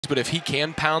But if he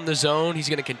can pound the zone, he's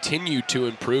going to continue to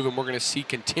improve, and we're going to see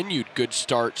continued good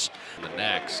starts in the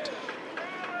next.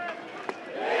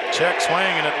 Check swing,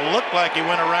 and it looked like he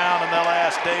went around, and they'll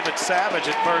ask David Savage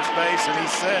at first base, and he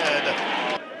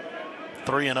said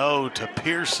 3-0 to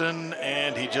Pearson,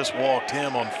 and he just walked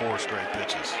him on 4 straight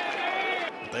pitches.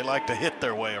 But they like to hit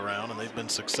their way around, and they've been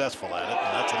successful at it,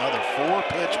 and that's another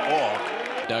 4-pitch walk.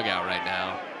 Dugout right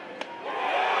now.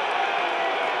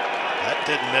 That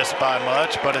didn't miss by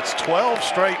much, but it's 12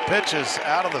 straight pitches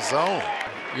out of the zone.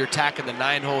 You're attacking the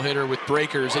 9-hole hitter with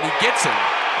breakers, and he gets him.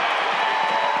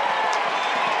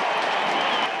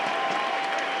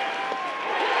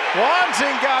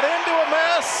 Wanzing got into a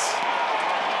mess,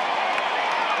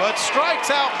 but strikes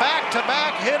out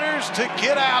back-to-back hitters to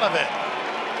get out of it.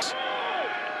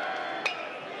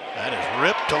 That is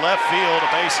ripped to left field, a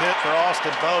base hit for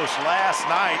Austin Bose. Last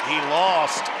night he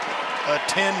lost a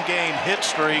 10-game hit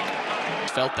streak.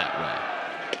 Felt that way.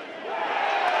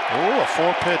 Oh, a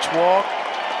 4-pitch walk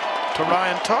to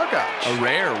Ryan Targac. A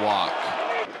rare walk.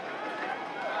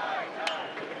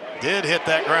 Did hit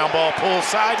that ground ball pull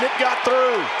side, and it got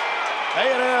through.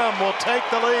 A&M will take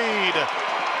the lead.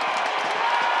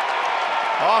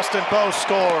 Austin Bose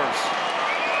scores.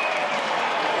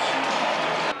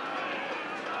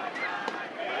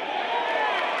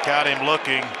 Got him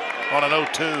looking on an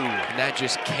 0-2. And that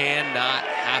just cannot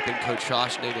happen. Coach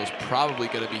Schlossnagel's probably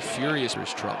going to be furious for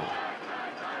his trouble.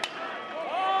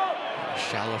 A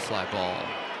shallow fly ball.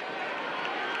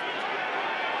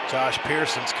 Josh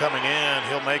Pearson's coming in.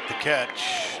 He'll make the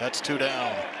catch. That's 2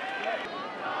 down.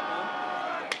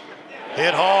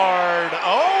 Hit hard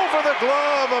over the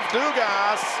glove of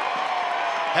Dugas.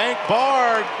 Hank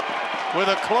Bard with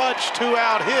a clutch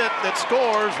 2-out hit that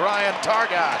scores Ryan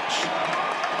Targac.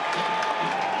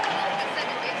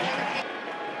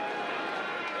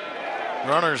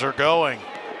 Runners are going.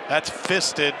 That's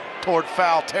fisted toward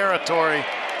foul territory.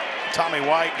 Tommy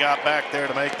White got back there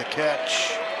to make the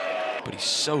catch. But he's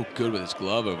so good with his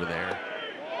glove over there.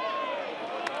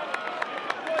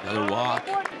 Another walk.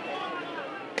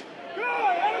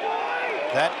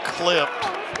 That clipped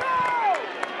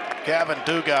Gavin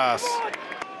Dugas.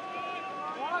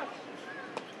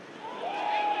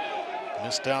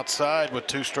 Missed outside with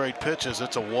 2 straight pitches.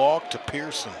 It's a walk to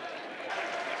Pearson.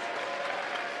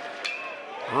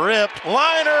 Ripped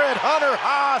liner at Hunter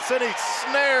Haas, and he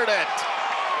snared it.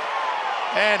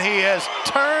 And he has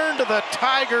turned the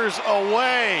Tigers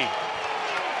away.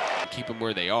 Keep them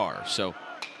where they are, so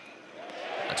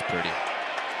that's pretty.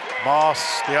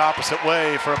 Moss the opposite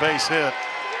way for a base hit.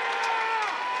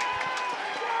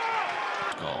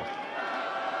 Goal.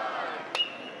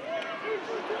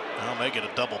 I'll make it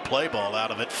a double play ball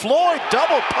out of it. Floyd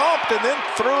double pumped and then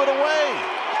threw it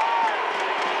away.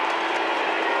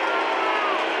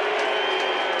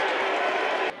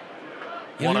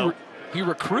 You know, he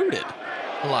recruited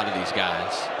a lot of these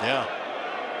guys. Yeah.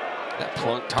 That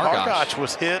plunk Targac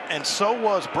was hit, and so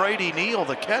was Brady Neal,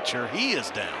 the catcher. He is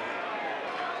down.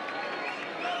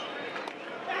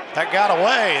 That got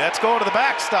away. That's going to the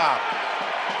backstop.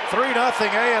 3-0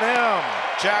 A&M.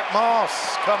 Jack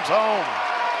Moss comes home.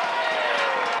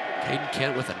 Caden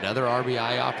Kent with another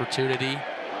RBI opportunity.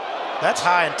 That's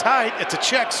high and tight. It's a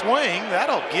check swing.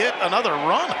 That'll get another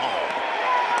run home.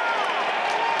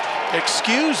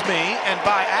 Excuse me, and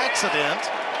by accident,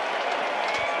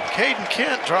 Caden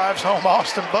Kent drives home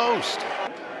Austin Bose.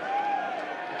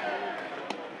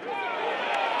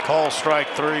 Call strike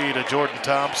 3 to Jordan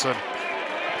Thompson.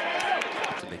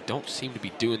 And they don't seem to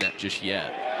be doing that just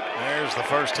yet. There's the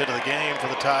first hit of the game for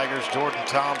the Tigers. Jordan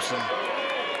Thompson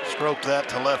stroked that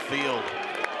to left field.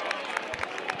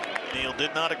 Neal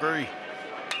did not agree.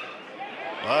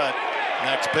 But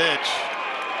next pitch,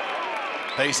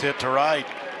 base hit to right.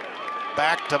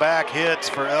 Back-to-back hits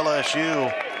for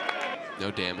LSU.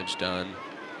 No damage done.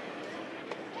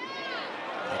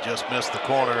 He just missed the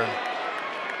corner.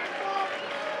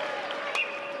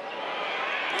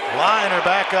 Liner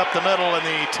back up the middle, and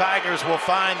the Tigers will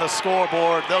find the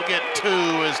scoreboard. They'll get 2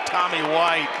 as Tommy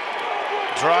White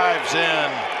drives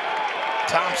in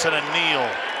Thompson and Neal.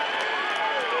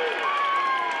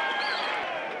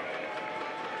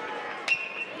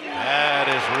 That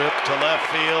is ripped to left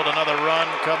field. Another run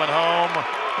coming home.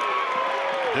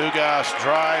 Dugas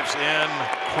drives in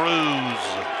Cruz.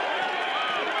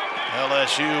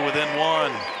 LSU within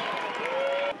 1.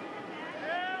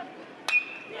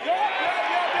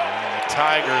 And the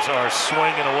Tigers are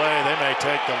swinging away. They may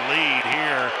take the lead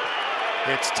here.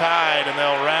 It's tied, and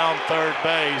they'll round third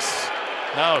base.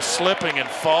 Now slipping and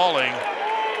falling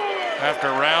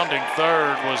after rounding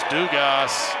third was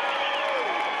Dugas.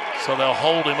 So they'll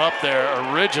hold him up there.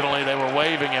 Originally, they were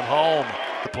waving him home.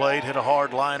 The plate hit a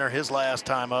hard liner his last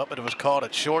time up, but it was caught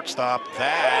at shortstop.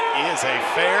 That is a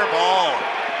fair ball.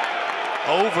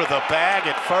 Over the bag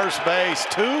at first base.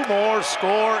 2 more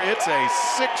score. It's a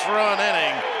 6-run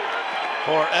inning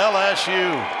for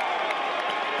LSU.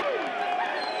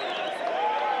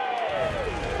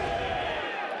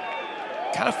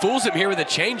 Kind of fools him here with a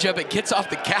changeup. It gets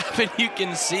off the cap, and you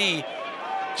can see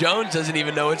Jones doesn't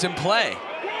even know it's in play.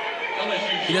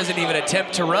 He doesn't even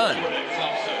attempt to run.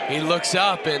 He looks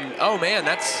up, and oh man,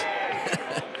 that's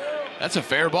that's a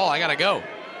fair ball. I gotta go.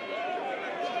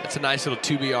 That's a nice little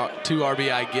 2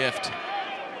 RBI gift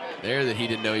there that he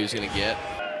didn't know he was going to get.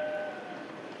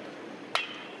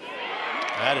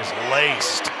 That is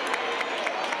laced,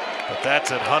 but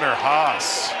that's at Hunter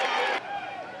Haas.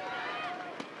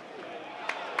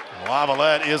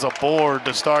 Lavalette is aboard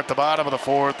to start the bottom of the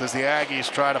 4th as the Aggies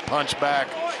try to punch back.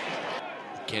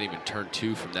 Can't even turn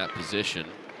 2 from that position.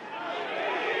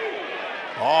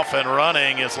 Off and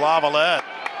running is Lavalette.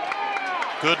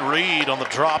 Good read on the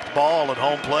dropped ball at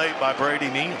home plate by Brady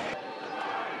Neal.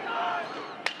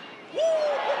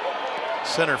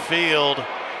 Center field.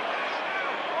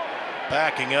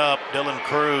 Backing up, Dylan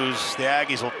Cruz. The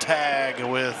Aggies will tag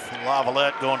with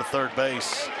Lavalette going to third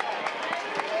base.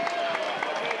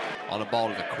 On a ball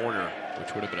to the corner,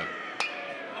 which would have been a...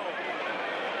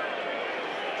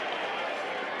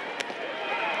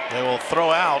 They will throw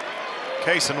out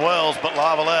Cason Wells, but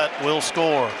Lavalette will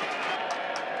score.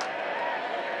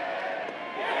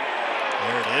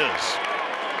 There it is.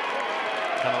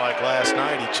 Kind of like last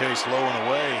night, he chased low and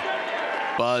away.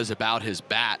 Buzz about his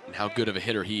bat and how good of a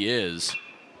hitter he is.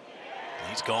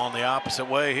 He's gone the opposite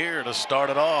way here to start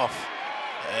it off.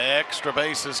 Extra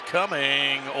bases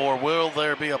coming, or will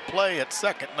there be a play at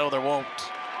second? No, there won't.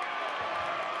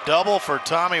 Double for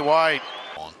Tommy White.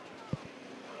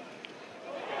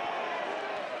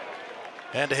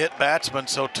 And to hit batsman,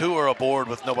 so 2 are aboard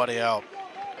with nobody out.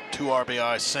 2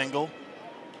 RBI single.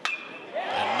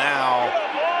 And now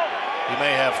he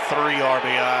may have 3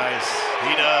 RBIs.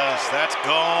 He does. That's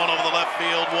gone over the left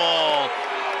field wall.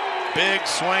 Big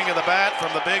swing of the bat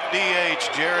from the big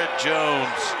DH, Jared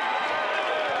Jones.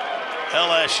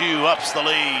 LSU ups the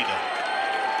lead.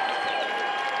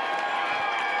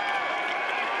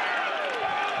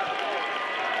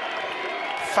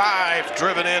 Five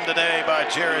driven in today by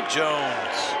Jared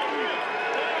Jones.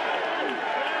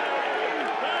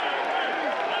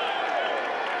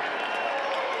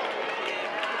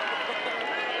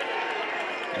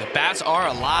 The bats are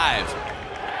alive.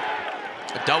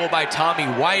 A double by Tommy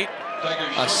White.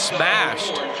 A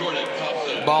smashed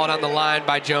ball down the line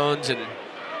by Jones, and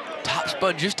top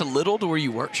spun just a little to where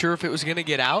you weren't sure if it was going to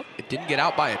get out. It didn't get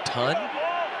out by a ton,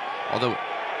 although it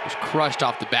was crushed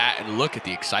off the bat, and look at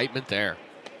the excitement there.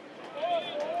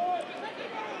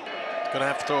 Gonna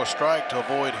have to throw a strike to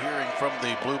avoid hearing from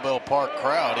the Bluebell Park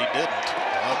crowd. He didn't.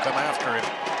 They'll come after him.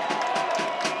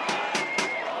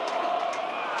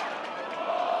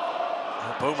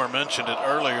 Boomer mentioned it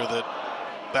earlier that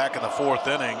back in the 4th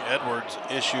inning, Edwards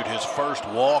issued his first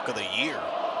walk of the year.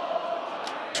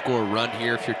 Score a run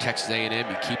here if you're Texas A&M.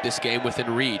 You keep this game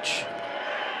within reach.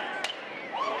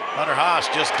 Hunter Haas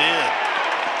just did.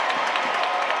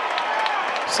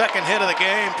 Second hit of the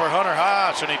game for Hunter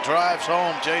Haas, and he drives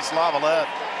home Jace Lavalette.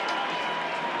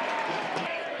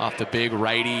 Off the big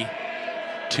righty.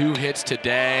 2 hits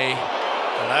today.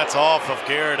 And that's off of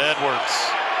Garrett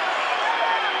Edwards.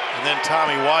 And then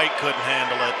Tommy White couldn't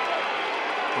handle it.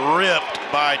 Ripped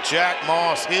by Jack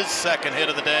Moss, his second hit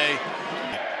of the day.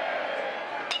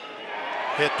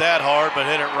 Hit that hard, but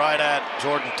hit it right at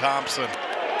Jordan Thompson.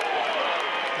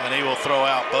 And he will throw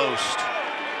out Boast.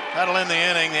 That'll end the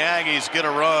inning. The Aggies get a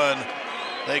run.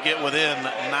 They get within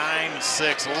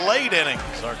 9-6. Late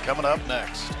innings are coming up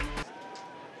next.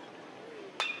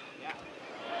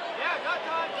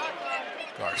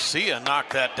 Garcia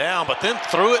knocked that down, but then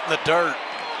threw it in the dirt.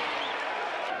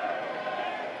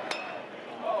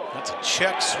 That's a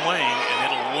check swing,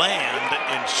 and it'll land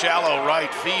in shallow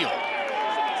right field.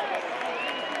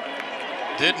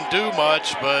 Didn't do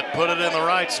much, but put it in the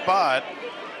right spot.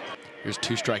 Here's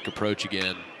 2-strike approach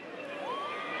again.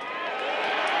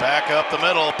 Back up the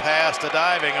middle, past a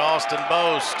diving Austin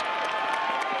Boast.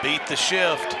 Beat the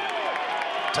shift.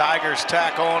 Tigers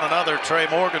tack on another. Trey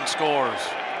Morgan scores.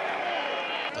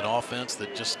 An offense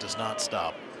that just does not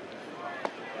stop.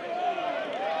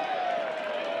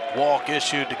 Walk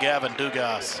issued to Gavin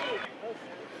Dugas.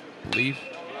 Believe.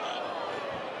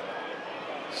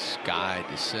 Sky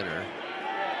to center.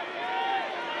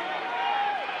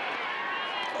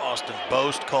 Austin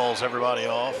Boast calls everybody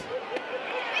off.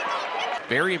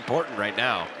 Very important right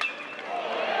now.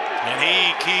 And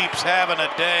he keeps having a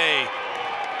day.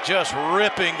 just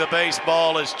ripping the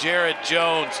baseball is Jared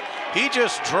Jones. He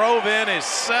just drove in his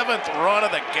 7th run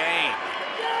of the game.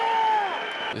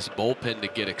 This bullpen to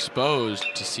get exposed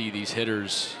to see these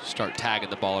hitters start tagging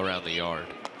the ball around the yard.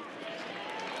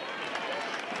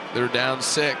 They're down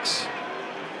 6.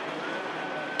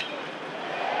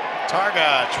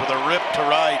 Targach with a rip to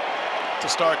right to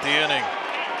start the inning.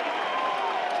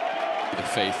 The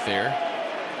faith there.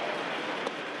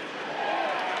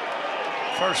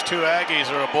 First 2 Aggies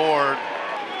are aboard.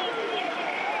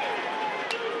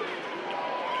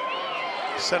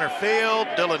 Center field,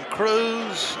 Dylan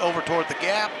Cruz over toward the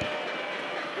gap.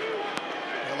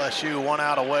 LSU 1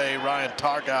 out away. Ryan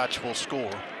Targach will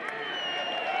score.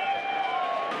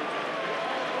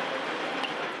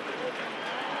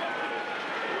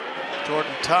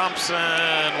 Jordan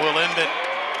Thompson will end it.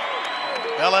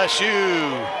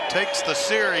 LSU takes the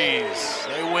series.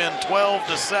 They win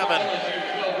 12-7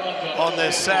 on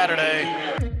this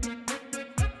Saturday.